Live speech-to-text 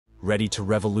Ready to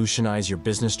revolutionize your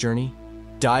business journey?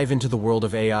 Dive into the world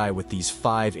of AI with these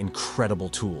 5 incredible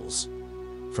tools.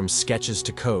 From sketches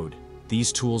to code,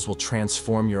 these tools will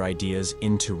transform your ideas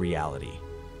into reality.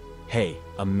 Hey,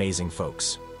 amazing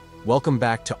folks. Welcome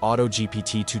back to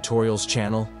AutoGPT Tutorials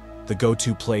channel, the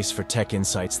go-to place for tech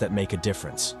insights that make a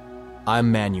difference.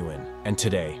 I'm Manuin, and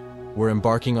today, we're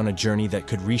embarking on a journey that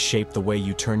could reshape the way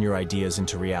you turn your ideas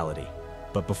into reality.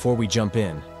 But before we jump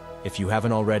in, if you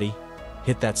haven't already,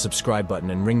 hit that subscribe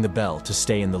button and ring the bell to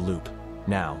stay in the loop.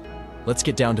 Now, let's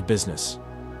get down to business.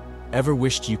 Ever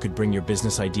wished you could bring your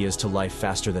business ideas to life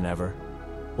faster than ever?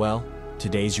 Well,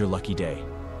 today's your lucky day.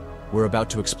 We're about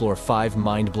to explore 5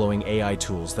 mind-blowing AI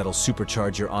tools that'll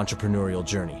supercharge your entrepreneurial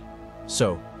journey.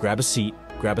 So, grab a seat,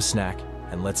 grab a snack,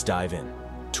 and let's dive in.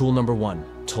 Tool number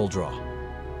 1,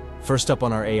 ToolDraw. First up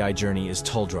on our AI journey is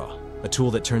ToolDraw, a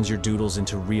tool that turns your doodles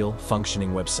into real,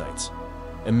 functioning websites.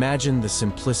 Imagine the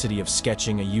simplicity of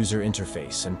sketching a user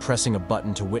interface and pressing a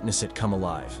button to witness it come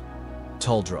alive.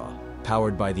 ToolDraw,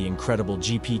 powered by the incredible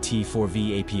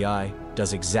GPT-4v API,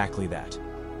 does exactly that.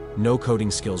 No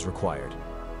coding skills required.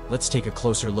 Let's take a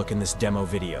closer look in this demo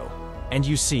video. And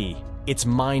you see, it's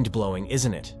mind-blowing,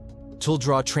 isn't it?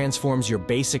 ToolDraw transforms your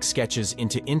basic sketches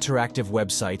into interactive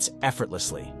websites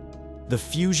effortlessly. The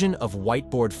fusion of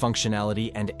whiteboard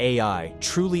functionality and AI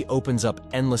truly opens up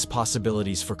endless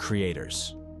possibilities for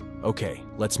creators. Okay,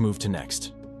 let's move to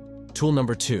next. Tool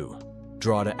number 2,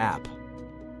 Draw to App.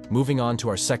 Moving on to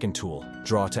our second tool,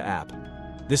 Draw to App.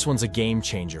 This one's a game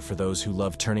changer for those who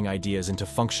love turning ideas into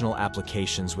functional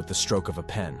applications with the stroke of a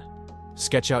pen.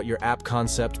 Sketch out your app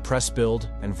concept, press build,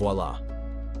 and voila.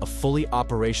 A fully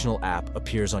operational app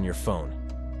appears on your phone.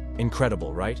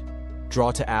 Incredible, right?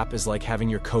 Draw to App is like having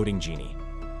your coding genie,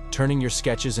 turning your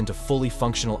sketches into fully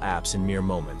functional apps in mere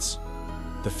moments.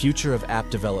 The future of app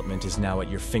development is now at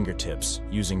your fingertips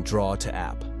using Draw to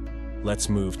App. Let's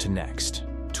move to next.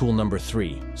 Tool number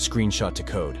 3, Screenshot to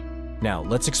Code. Now,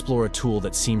 let's explore a tool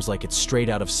that seems like it's straight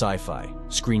out of sci-fi,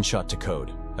 Screenshot to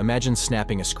Code. Imagine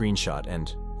snapping a screenshot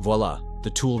and voila,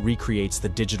 the tool recreates the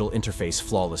digital interface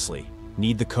flawlessly.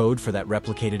 Need the code for that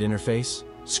replicated interface?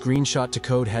 Screenshot to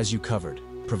Code has you covered,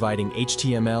 providing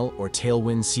HTML or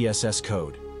Tailwind CSS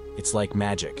code. It's like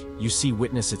magic. You see,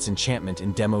 witness its enchantment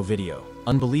in demo video.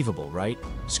 Unbelievable, right?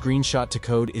 Screenshot to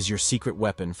Code is your secret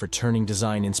weapon for turning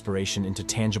design inspiration into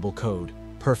tangible code.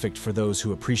 Perfect for those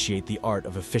who appreciate the art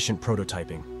of efficient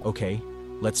prototyping. Okay,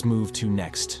 let's move to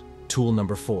next. Tool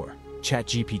number 4, Chat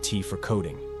GPT for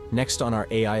coding. Next on our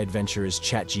AI adventure is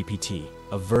Chat GPT,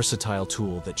 a versatile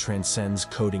tool that transcends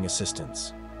coding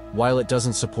assistance. While it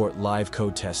doesn't support live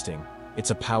code testing,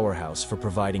 it's a powerhouse for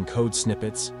providing code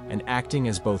snippets and acting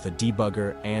as both a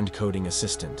debugger and coding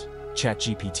assistant. Chat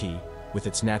GPT, with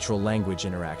its natural language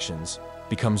interactions,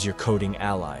 becomes your coding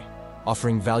ally,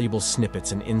 offering valuable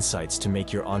snippets and insights to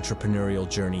make your entrepreneurial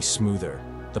journey smoother.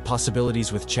 The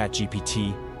possibilities with Chat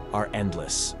GPT are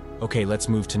endless. Okay, let's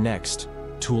move to next.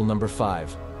 Tool number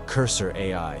 5, Cursor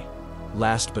AI.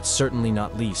 Last but certainly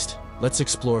not least, let's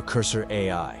explore Cursor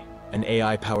AI, an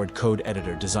AI-powered code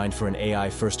editor designed for an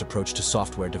AI-first approach to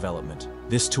software development.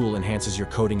 This tool enhances your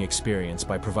coding experience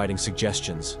by providing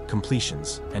suggestions,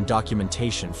 completions, and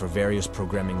documentation for various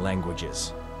programming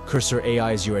languages. Cursor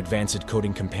AI is your advanced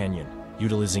coding companion,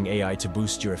 utilizing AI to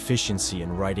boost your efficiency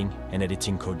in writing and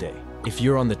editing code. If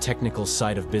you're on the technical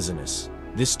side of business,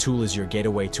 this tool is your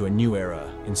gateway to a new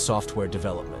era in software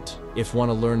development. If you want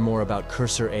to learn more about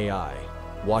Cursor AI,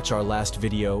 watch our last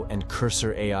video and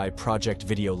Cursor AI project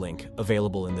video link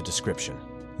available in the description.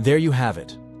 There you have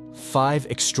it, 5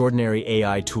 extraordinary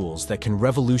AI tools that can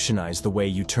revolutionize the way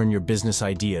you turn your business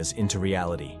ideas into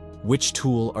reality. Which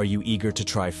tool are you eager to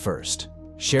try first?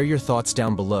 Share your thoughts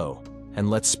down below, and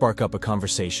let's spark up a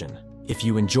conversation. If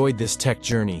you enjoyed this tech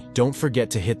journey, don't forget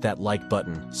to hit that like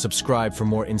button, subscribe for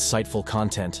more insightful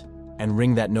content, and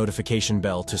ring that notification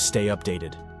bell to stay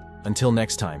updated. Until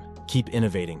next time, keep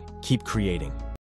innovating, keep creating.